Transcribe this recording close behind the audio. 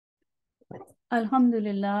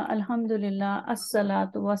Alhamdulillah, Alhamdulillah,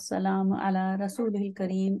 As-salatu was-salamu ala Rasulil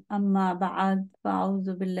Kareem, Amma ba'ad,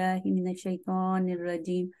 fa'auzu billahi minash shaitanir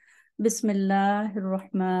rajim. Bismillahir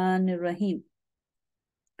Rahmanir Rahim.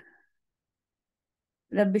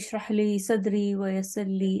 Rabbi shrah li sadri wa yassir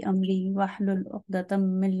li amri wahlul 'uqdatam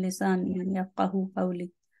min lisani yafqahu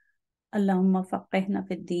qawli. Allahumma faqihna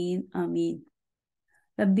fid din. Ameen.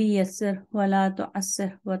 Rabbi yassir wa la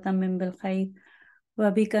tu'assir wa tammim bil khair.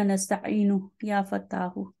 Wabika nasta'inu ya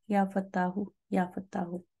fattahu ya fattahu ya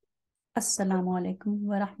fattahu. Assalamu alaikum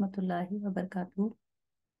wa rahmatullahi wa barakatuh.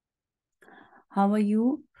 How are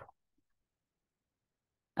you?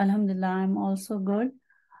 Alhamdulillah, I'm also good.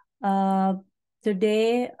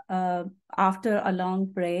 Today, after a long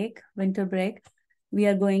break, winter break, we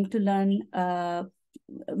are going to learn.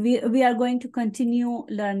 We are going to continue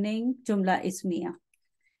learning Jumlah Ismiyah,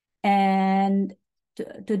 and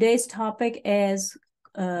today's topic is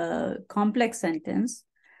complex sentence.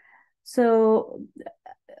 So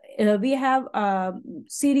we have a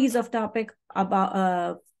series of topic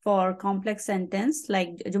about for complex sentence,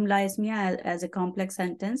 like Jumlah Ismiyah as a complex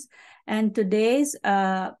sentence. And today's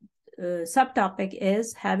subtopic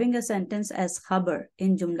is having a sentence as Khabr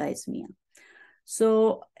in Jumlah Ismiyah.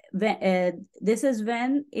 So this is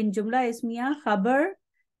when in Jumlah Ismiyah, Khabr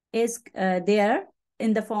is there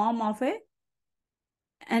in the form of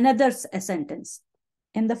another sentence,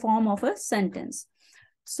 in the form of a sentence.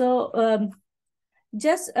 So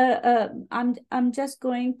I'm just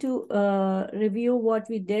going to review what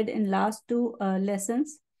we did in last two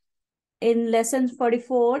lessons. In lesson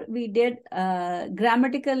 44, we did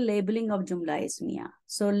grammatical labeling of Jumlah Ismiyah.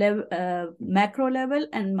 So macro level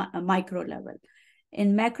and micro level.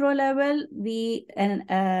 In macro level, we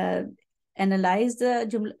analyzed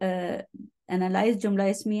Jumlah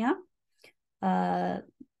Ismiyah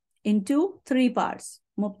into three parts: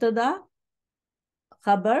 Mubtada,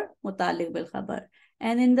 Khabr, Mutaliq bil Khabr.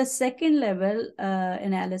 And in the second level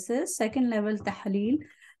analysis, second level tahleel,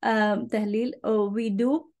 we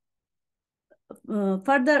do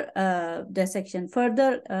further dissection,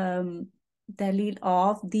 further tahleel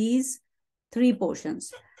of these three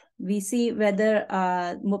portions. We see whether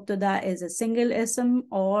Mubtada is a single ism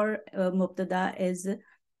or Mubtada is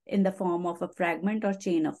in the form of a fragment or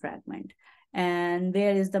chain of fragment. And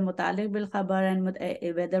where is the Mutaliq bil Khabar, and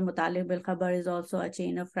whether Mutaliq bil Khabar is also a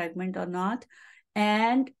chain of fragment or not.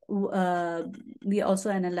 And we also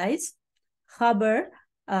analyze Khabar,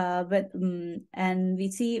 and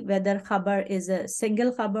we see whether Khabar is a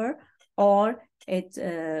single Khabar or it's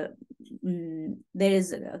there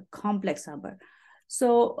is a complex Khabar.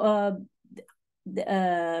 So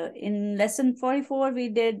in lesson 44, we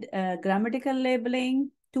did grammatical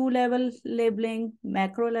labeling, two-level labeling,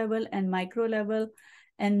 macro level and micro level.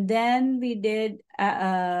 And then we did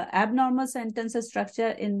abnormal sentence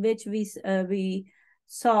structure, in which we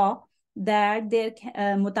saw that there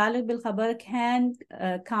Mutaliq bil Khabar can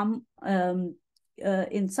come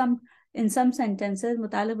in some sentences.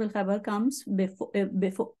 Mutaliq bil Khabar comes before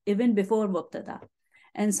Mubtada,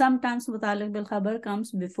 and sometimes Mutaliq bil Khabar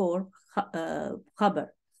comes before Khabar.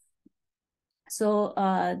 So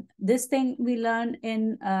this thing we learn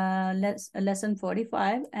in lesson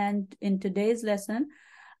 45, and in today's lesson,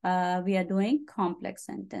 we are doing complex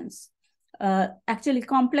sentence. Actually,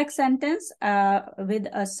 complex sentence with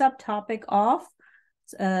a subtopic of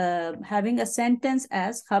having a sentence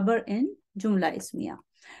as Khabar in Jumlah Ismiyah.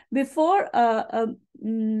 Before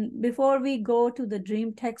we go to the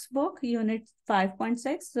Dream textbook, unit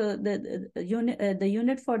 5.6, so the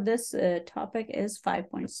unit for this topic is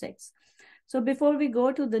 5.6. So before we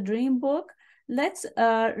go to the Dream book, let's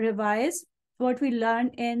revise what we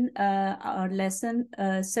learned in our lesson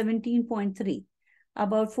 17.3.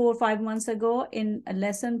 About 4 or 5 months ago, in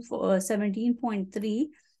lesson 17.3,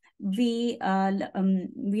 we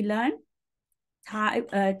learned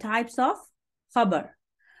types of Khabar.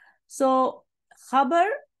 So Khabar,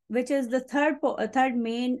 which is the third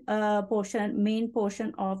main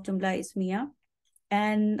portion of Jumlah Ismiyah,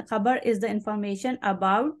 and Khabar is the information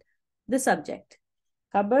about the subject.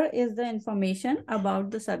 Khabar is the information about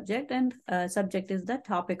the subject, and subject is the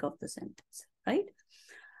topic of the sentence, right?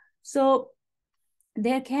 So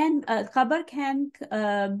there can Khabar can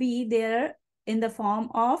be there in the form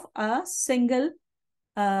of a single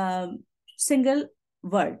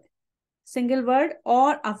word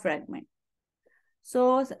or a fragment.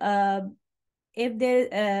 So if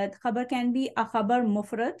there Khabar can be a Khabar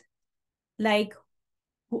mufrad, like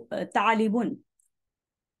talibun,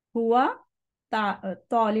 huwa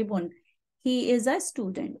talibun, he is a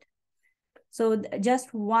student. So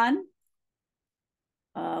just one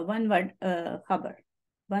word Khabar.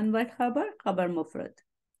 One word khabar, khabar mufrad.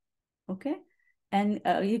 Okay. And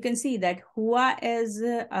you can see that huwa is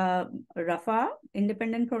rafa,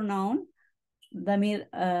 independent pronoun, damir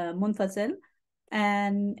munfasil,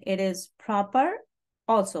 and it is proper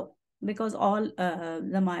also because all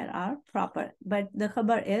dhamir are proper. But the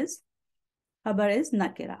khabar is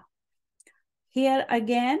nakira. Here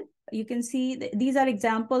again, you can see these are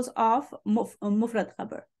examples of mufrad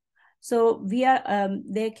khabar. So we are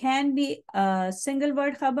there can be a single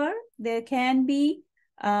word khabar, there can be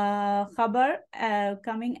khabar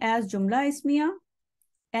coming as jumla ismiyah,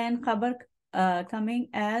 and khabar coming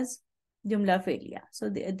as jumla fi'liya. So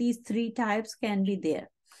these three types can be there.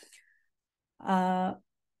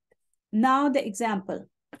 Now the example.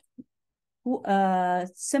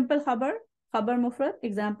 Simple khabar mufrad,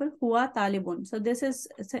 example, huwa talibun. So this is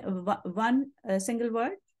one single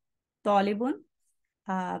word, talibun,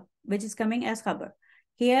 which is coming as khabar.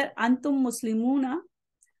 Here, antum muslimuna,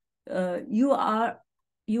 you are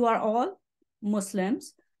all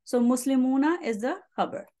Muslims. So muslimuna is the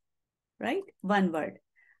khabar, right? One word.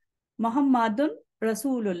 Muhammadun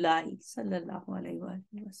Rasulullahi sallallahu alayhi wa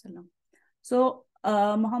sallam. So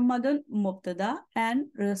Muhammadun mubtada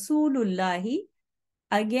and Rasulullahi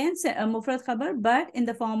again a mufrad khabar, but in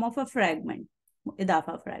the form of a fragment,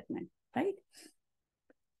 idafa fragment, right?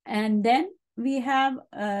 And then we have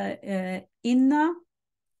inna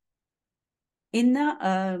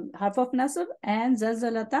harf of nasab, and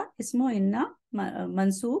zalzalata ismu inna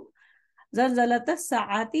mansub. Zalzalata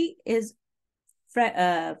saati is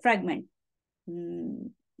fragment,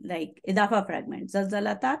 like idafa fragment.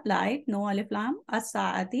 Zalzalata light, no alif lam,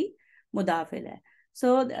 as-saati mudafil hai.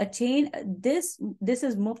 So a chain, this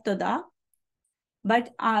is mubtada,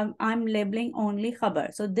 but I'm labeling only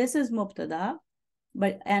khabar. So this is mubtada,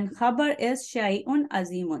 and khabar is shay'un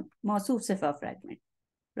azimun, mawsuf sifa fragment,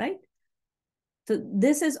 right? So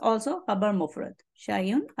this is also khabar mufrad,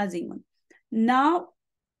 shay'un azimun. Now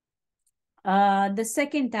the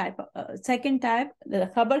second type, the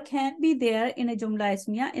khabar can be there in a jumla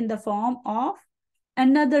ismiyah in the form of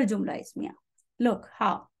another jumla ismiyah. Look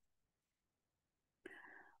how.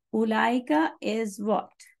 Ulaika is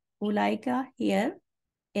what? Ulaika here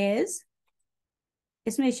is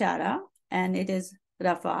ismi ishara, and it is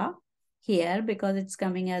rafa here because it's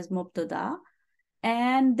coming as mubtada.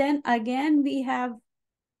 And then again we have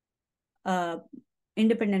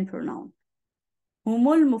independent pronoun,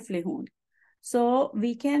 humul muflihun. So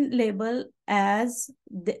we can label as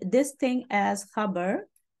this thing as khabar,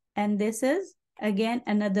 and this is again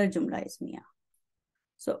another jumla ismiyah.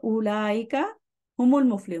 So ulaika humul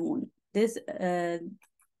muflihun. This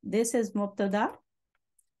is mubtada,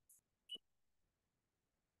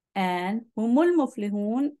 and humul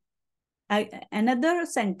muflihun, another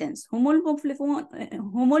sentence. Humul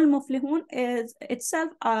muflihun is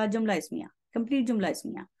itself a jumla ismiyah, complete jumla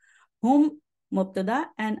ismiyah. Hum mubtada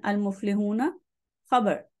and al muflihuna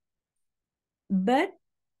khabar. But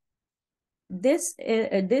this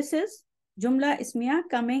is jumla ismiyah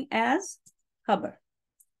coming as khabar.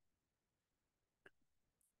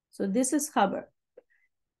 So this is khabar.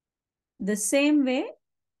 The same way,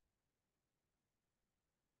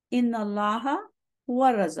 inna Allaha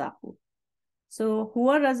huwa razaqu. So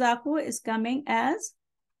huwa razaqu is coming as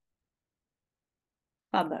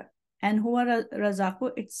khabar, and huwa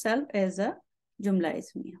razaqu itself is a jumla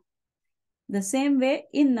ismiyah. The same way,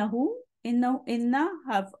 inna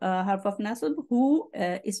harf of nasab, hu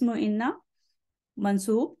ismu inna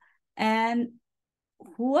mansub, and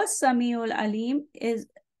huwa samiul alim is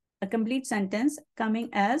a complete sentence coming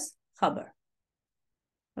as khabar.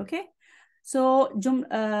 Okay, so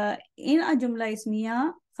in a jumla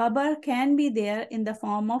ismiyah, khabar can be there in the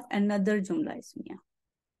form of another jumla ismiyah.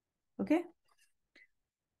 Okay,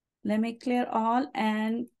 let me clear all,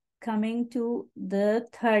 and coming to the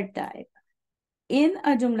third type. In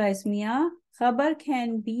a jumla ismiyah, khabar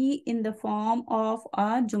can be in the form of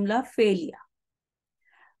a jumla fi'liya.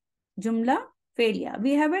 Jumla fi'liya.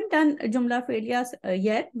 We haven't done jumla fi'liyas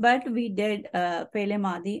yet, but we did fi'l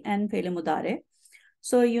madi and fi'l mudare.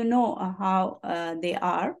 So you know how they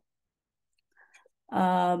are.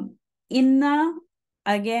 Inna,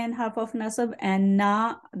 again harf of nasab, and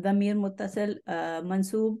na dhamir muttasil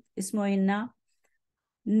mansub ismu inna.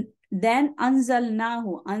 Then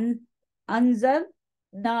anzalnahu,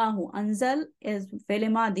 anzalnahu. Anzal is fi'l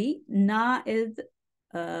madi, na is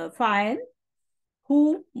fa'il,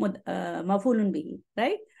 hu maf'ulun bihi,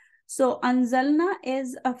 right? So anzalna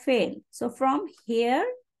is a fail. So from here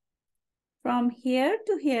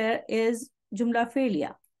to here is jumla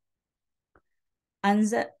fi'liya.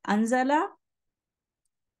 Anzala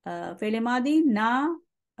fi'l madi, na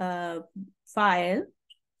fa'il,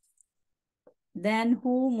 then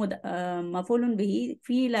who maf'ulun bihi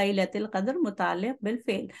fi laylatil qadr muta'alliq bil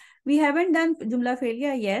fail. We haven't done Jumla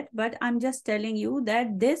failure yet, but I'm just telling you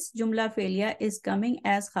that this Jumla failure is coming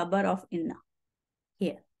as khabar of inna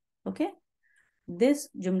here. Okay, this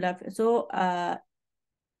Jumla. So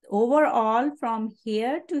overall, from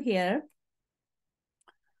here to here,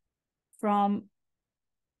 from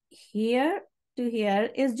here to here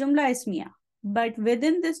is Jumla Ismiyah. But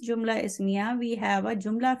within this Jumla Ismiyah, we have a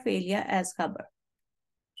Jumla failure as Khabr.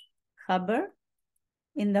 Khabr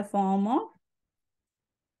in the form of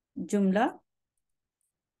Jumla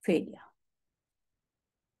failure.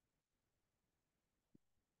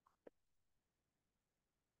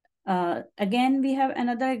 Again, we have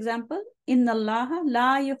another example. Inna Allah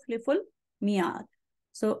la yukhliful miyad.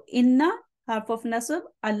 So, inna, harf of nasab,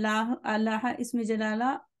 Allah ismi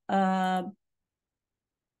jalala,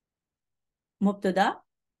 mubtada.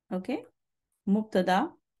 Okay,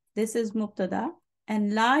 mubtada. This is mubtada.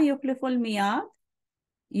 And la yukhliful miyad.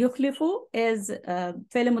 Yukhlifu is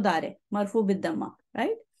fi'l mudari, marfu bid dhamma,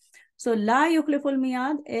 right? So, la yukhliful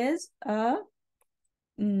miyad is a,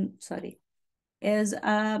 is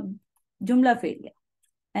a Jumla failure.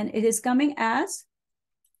 And it is coming as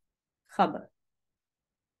Khabr.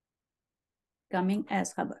 Coming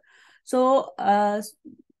as Khabr. So,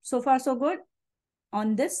 so far so good.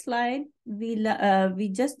 On this slide, we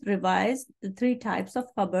just revised the 3 types of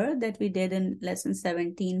Khabr that we did in lesson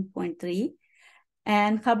 17.3.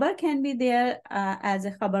 And Khabar can be there as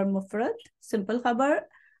a Khabar Mufrad, simple Khabar.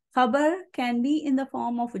 Khabar can be in the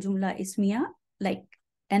form of Jumla Ismiyah, like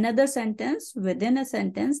another sentence within a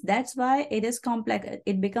sentence. That's why it is complex.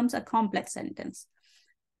 It becomes a complex sentence.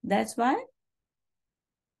 That's why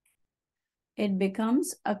it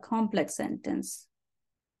becomes a complex sentence.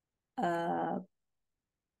 Jumla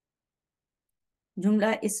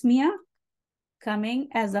Ismiyah coming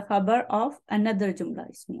as a Khabar of another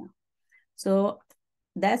Jumla Ismiyah. So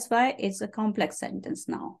that's why it's a complex sentence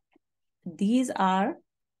now. These are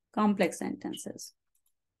complex sentences.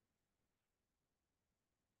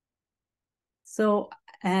 So,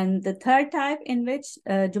 and the third type in which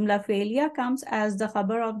Jumla failure comes as the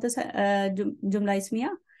Khabar of the Jumla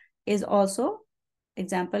Ismiyah is also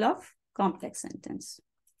example of complex sentence.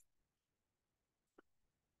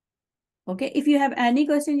 Okay, if you have any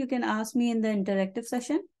question, you can ask me in the interactive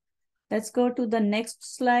session. Let's go to the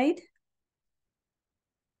next slide.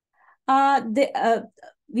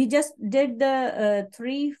 We just did the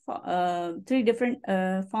three different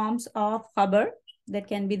forms of Khabar that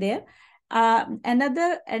can be there.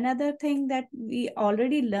 Another thing that we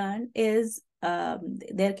already learned is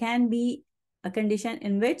there can be a condition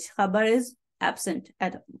in which Khabar is absent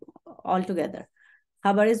altogether.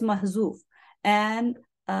 Khabar is mahzoof, and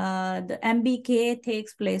the MBK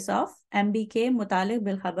takes place of MBK mutaliq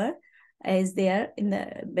bil Khabar is there in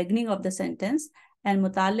the beginning of the sentence, and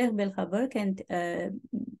mutaliq bil Khabar can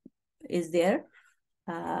is there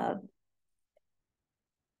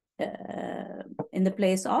in the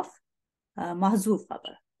place of mahzoof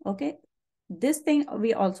Khabar. Okay, this thing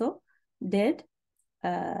we also did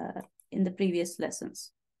in the previous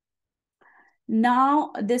lessons.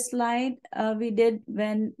 Now this slide we did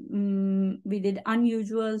when we did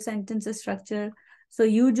unusual sentence structure. So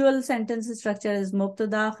usual sentence structure is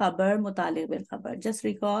mubtada, khabar, mutaliq bil khabar. Just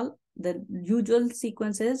recall the usual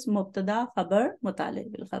sequence is mubtada, khabar, mutaliq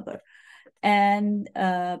bil khabar. And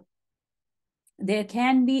there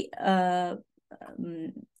can be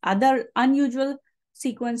other unusual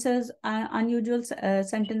sequences, unusual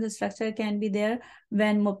sentence structure can be there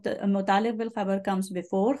when mutaliq bil khabar comes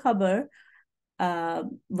before khabar.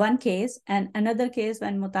 One case, and another case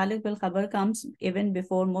when mutaliq bil khabar comes even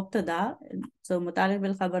before mubtada. So mutaliq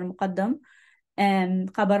bil khabar muqaddam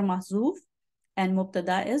and khabar mahzoof, and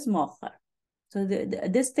mubtada is muakhar. So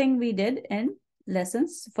this thing we did in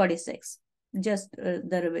lessons 46, just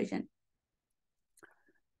the revision.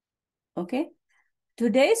 Okay,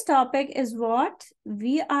 today's topic is what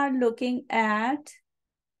we are looking at,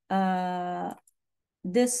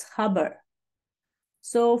 this khabar.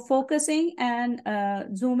 So focusing and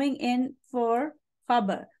zooming in for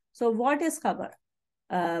khabar. So what is khabar?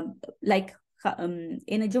 Like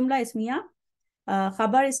in a Jumla Ismiyah,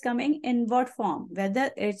 khabar is coming in what form?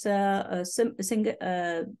 Whether it's a single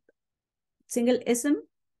ism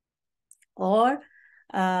or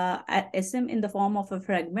ism in the form of a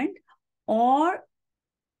fragment, or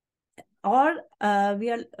we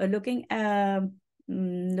are looking at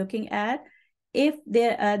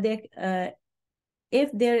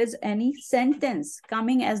if there is any sentence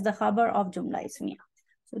coming as the khabar of Jumla Ismiyah.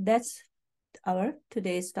 So that's our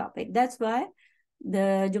today's topic. That's why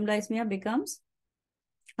the Jumla Ismiyah becomes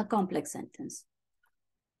a complex sentence.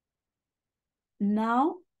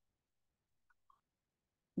 Now,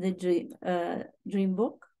 the dream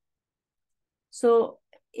book. So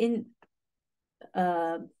in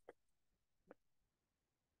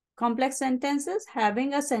complex sentences,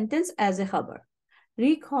 having a sentence as a Khabr.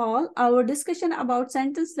 Recall our discussion about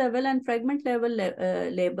sentence level and fragment level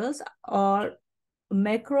labels, or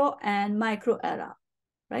macro and micro era,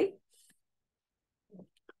 right?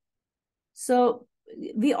 So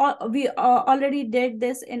we already did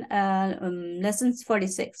this in lessons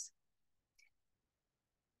 46.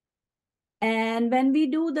 And when we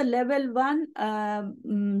do the level 1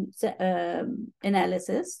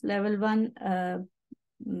 analysis, level 1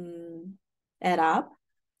 Arab,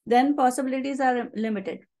 then possibilities are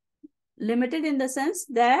limited. Limited in the sense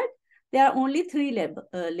that there are only 3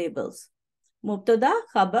 labels: Mubtada,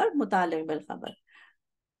 Khabar, Mutaliq bil Khabar.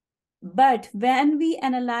 But when we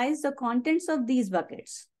analyze the contents of these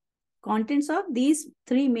buckets, contents of these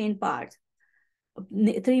 3 main parts,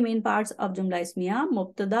 3 main parts of Jumlah Ismiyah,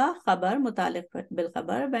 Mubtada, Khabar, Mutaliq bil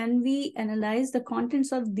Khabar, when we analyze the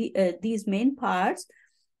contents of these main parts,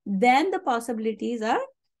 then the possibilities are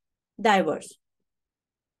diverse.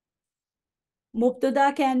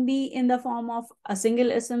 Mubtada can be in the form of a single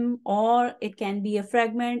ism, or it can be a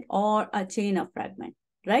fragment or a chain of fragment,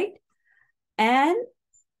 right? And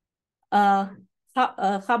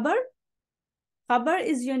Khabar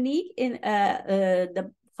is unique in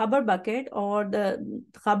the Khabar bucket, or the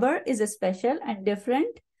Khabar is special and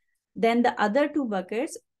different than the other 2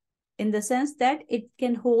 buckets in the sense that it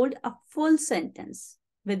can hold a full sentence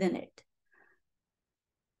within it.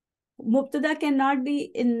 Mubtada cannot be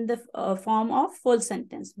in the form of full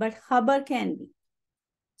sentence, but Khabar can be.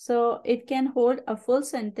 So it can hold a full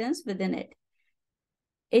sentence within it.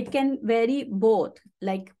 It can vary both,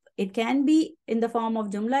 like it can be in the form of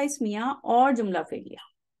Jumlah Ismiyah or Jumlah Fi'liyah.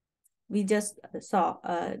 We just saw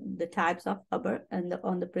the types of Khabar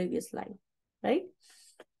on the previous slide, right?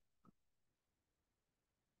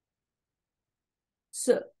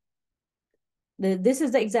 So this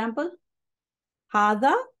is the example.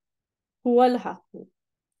 Hada huwal haqqu.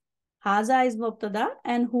 Haza is Mubtada,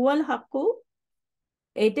 and huwal haqqu,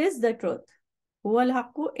 it is the truth. Huwal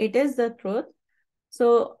haqqu, it is the truth.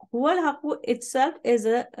 So huwal haqqu itself is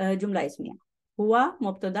a Jumlah Ismiyah. Huwa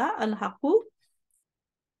Mubtada, al haqqu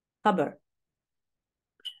Khabar.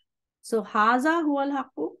 So Haza huwal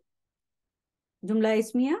haqqu, Jumlah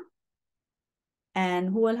Ismiyah, and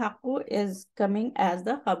huwal haqqu is coming as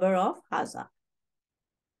the Khabar of Haza.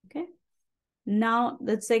 Okay. Now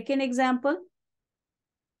the second example,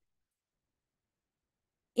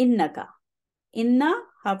 Innaka. Inna,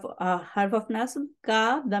 harf of nasb,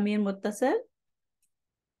 ka, damir muttasil.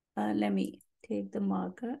 Let me take the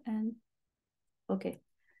marker and, okay.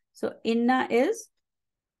 So inna is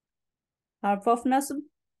harf of nasb.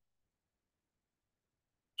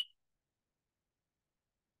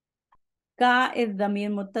 Ka is damir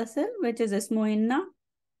muttasil, which is ismu inna.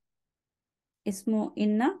 Ismu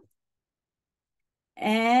inna.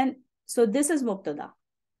 And so this is Mubtada.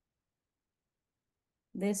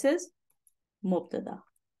 This is Mubtada.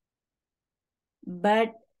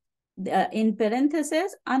 But in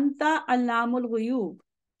parentheses, Anta Allamul Ghuyub.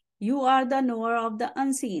 You are the knower of the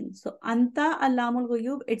unseen. So Anta Allamul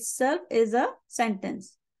Ghuyub itself is a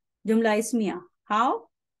sentence. Jumlah Ismiyah. How?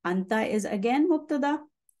 Anta is again Mubtada,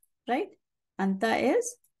 right? Anta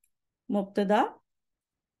is Mubtada.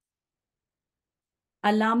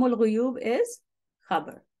 Allamul Ghuyub is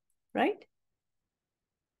Khabar, right?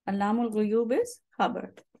 Allamul Ghuyub is Khabar.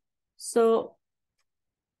 So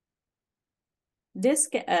this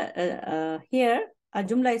here, a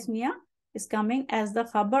Jumlah Ismiyah is coming as the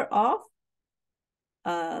Khabar of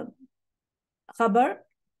Khabar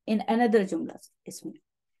in another Jumlah Ismiyah.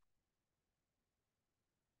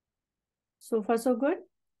 So far, so good.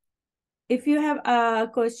 If you have a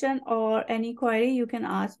question or any query, you can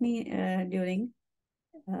ask me during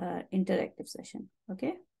interactive session.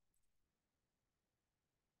 Okay.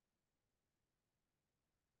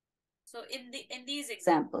 So in these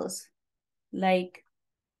examples, like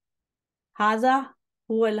Haza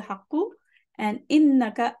huwal haqqu and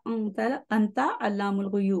innaka anta allamul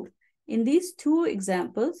ghuyub. In these 2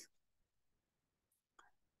 examples,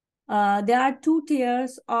 there are 2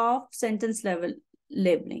 tiers of sentence level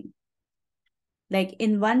labeling. Like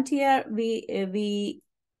in one tier, we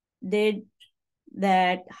did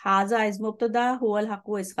that Haza is Mubtada, huwal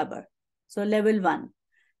haqqu is Khabar. So level 1.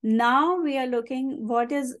 Now we are looking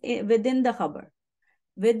what is within the Khabar.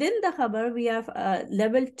 Within the Khabar, we have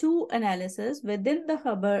level 2 analysis. Within the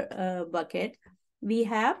Khabar bucket, we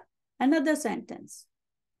have another sentence,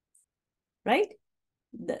 right?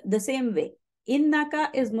 the same way. Innaka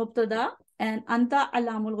is mubtada and anta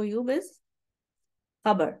alamul ghuyub is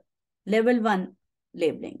khabar. Level 1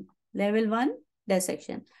 labeling. Level 1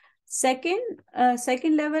 dissection. Second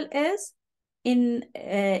level is in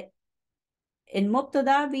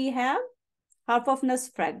mubtada we have half of nas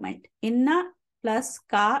fragment. Inna plus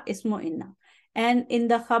ka ismu inna. And in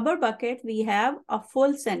the khabar bucket, we have a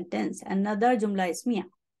full sentence, another jumla ismiyah,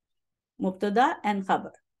 mubtada and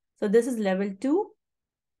khabar. So this is level 2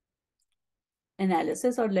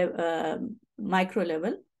 analysis or micro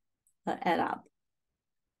level Arab.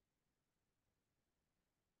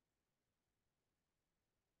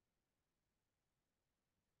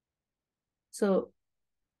 So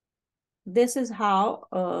this is how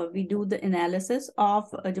we do the analysis of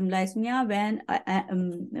Jumla Ismiyah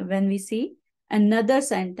when we see another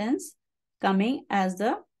sentence coming as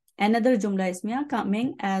another Jumla Ismiyah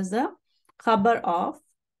coming as the khabar of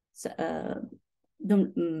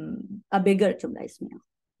a bigger Jumla Ismiyah.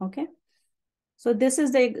 Okay. So this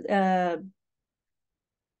is the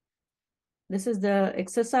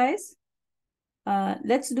exercise.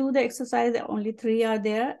 Let's do the exercise. Only 3 are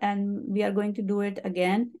there, and we are going to do it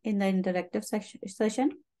again in the interactive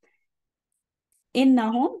session.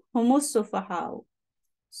 Innahum humus sufahau.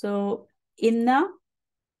 So inna,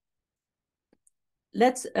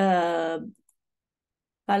 let's color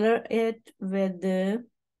it with the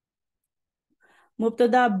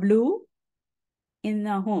mubtada blue.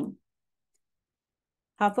 Innahum,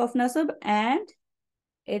 half of nasab and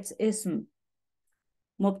its ism.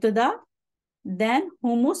 Mubtada, then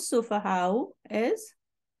humus sufahau is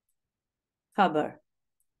khabar.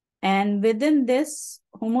 And within this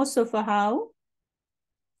humus sufahau,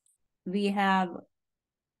 we have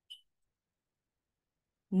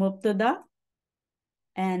mubtada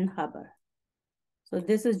and khabar. So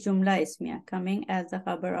this is jumla ismiyah coming as the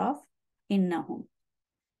khabar of innahum.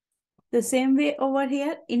 The same way over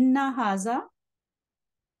here, inna haza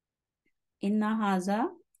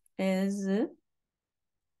is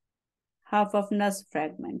half of nas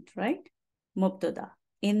fragment, right? Mubtada.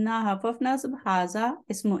 Inna half of nasb, haza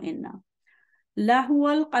ismu inna.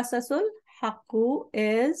 Lahuwal qasasul haqqu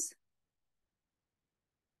is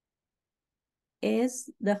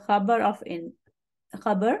the khabar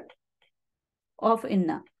of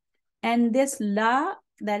inna. And this la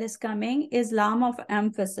that is coming is lam of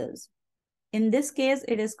emphasis. In this case,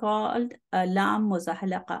 it is called lam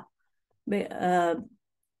muzahlaqa.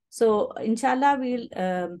 So inshallah, we'll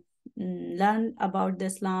learn about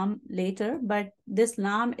this lam later, but this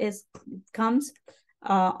lam comes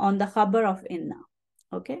on the khabar of inna.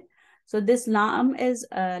 Okay, so this lam is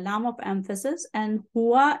lam of emphasis, and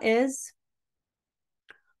huwa is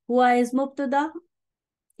mubtada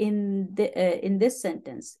in this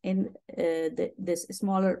sentence, in this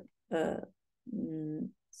smaller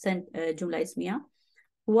jumla ismiyah.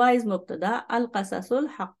 Huwa is mubtada, al qasasul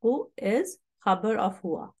haqqu is khabar of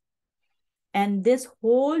huwa. And this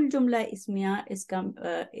whole jumla ismiyah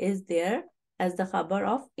is there as the khabar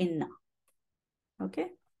of inna.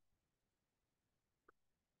 Okay.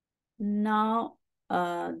 Now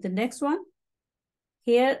the next one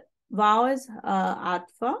here, waw is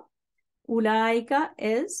atfa, ulaika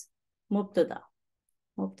is mubtada.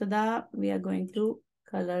 Mubtada, we are going to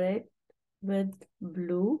color it with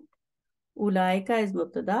blue. Ulaika is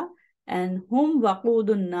mubtada, and hum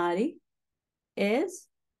waqudun nari is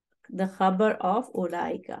the khabar of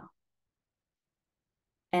ulaika.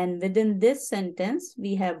 And within this sentence,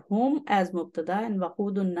 we have hum as mubtada and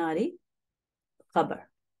waqudun nari khabar.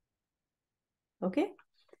 Okay,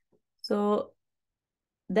 so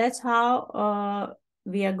that's how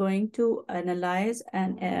we are going to analyze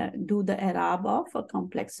and do the i'rab of a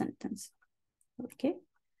complex sentence. Okay,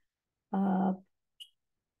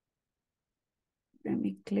 let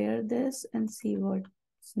me clear this and see what's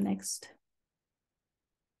next.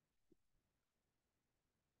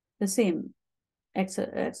 The same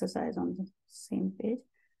exercise on the same page,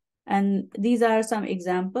 and these are some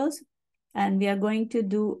examples, and we are going to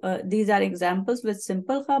do these are examples with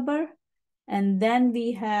simple khabar, and then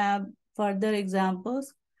we have further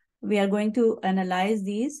examples. We are going to analyze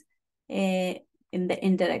these in the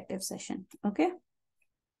interactive session. Okay,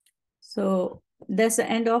 so that's the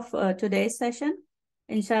end of today's session.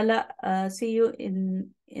 Inshallah, see you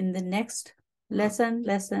in the next lesson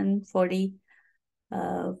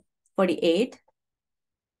 48.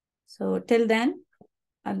 So till then,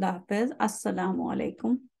 Allah Hafiz. Assalamu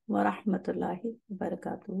alaikum wa rahmatullahi wa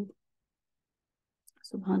barakatuh.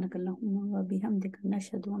 Subhanakallahumma wa bihamdika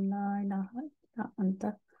nashhadu an la ilaha illa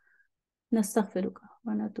anta nastaghfiruka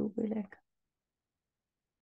wa natubu ilayk.